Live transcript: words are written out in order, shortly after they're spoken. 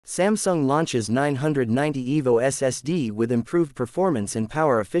Samsung launches 990 EVO SSD with improved performance and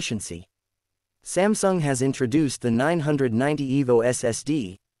power efficiency. Samsung has introduced the 990 EVO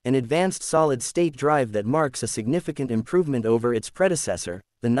SSD, an advanced solid-state drive that marks a significant improvement over its predecessor,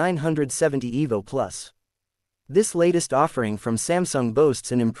 the 970 EVO Plus. This latest offering from Samsung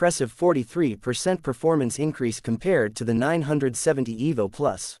boasts an impressive 43% performance increase compared to the 970 EVO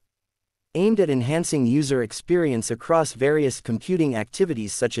Plus. Aimed at enhancing user experience across various computing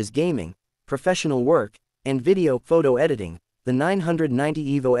activities such as gaming, professional work, and video photo editing, the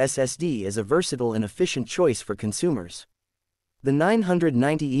 990 EVO SSD is a versatile and efficient choice for consumers. The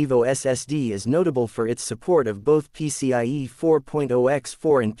 990 EVO SSD is notable for its support of both PCIe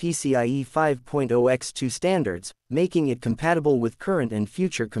 4.0x4 and PCIe 5.0x2 standards, making it compatible with current and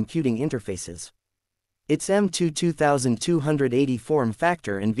future computing interfaces. Its M.2 2280 form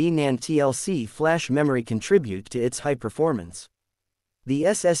factor and VNAND TLC flash memory contribute to its high performance. The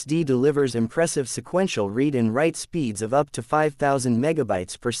SSD delivers impressive sequential read and write speeds of up to 5000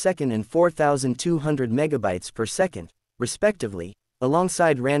 MB per second and 4200 MB per second, respectively,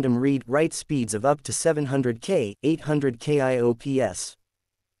 alongside random read-write speeds of up to 700K, 800K IOPS.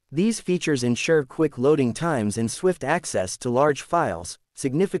 These features ensure quick loading times and swift access to large files,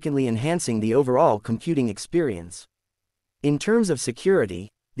 significantly enhancing the overall computing experience. In terms of security,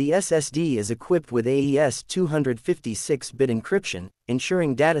 the SSD is equipped with AES 256-bit encryption,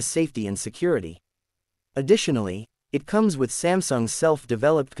 ensuring data safety and security. Additionally, it comes with Samsung's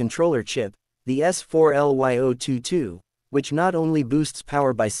self-developed controller chip, the S4LY022, which not only boosts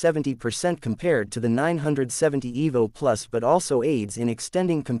power by 70% compared to the 970 EVO Plus but also aids in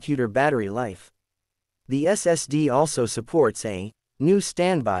extending computer battery life. The SSD also supports a new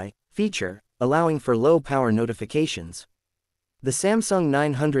standby feature, allowing for low-power notifications. The Samsung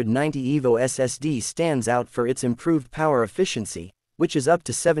 990 EVO SSD stands out for its improved power efficiency, which is up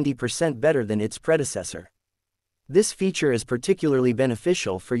to 70% better than its predecessor. This feature is particularly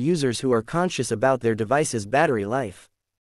beneficial for users who are conscious about their device's battery life.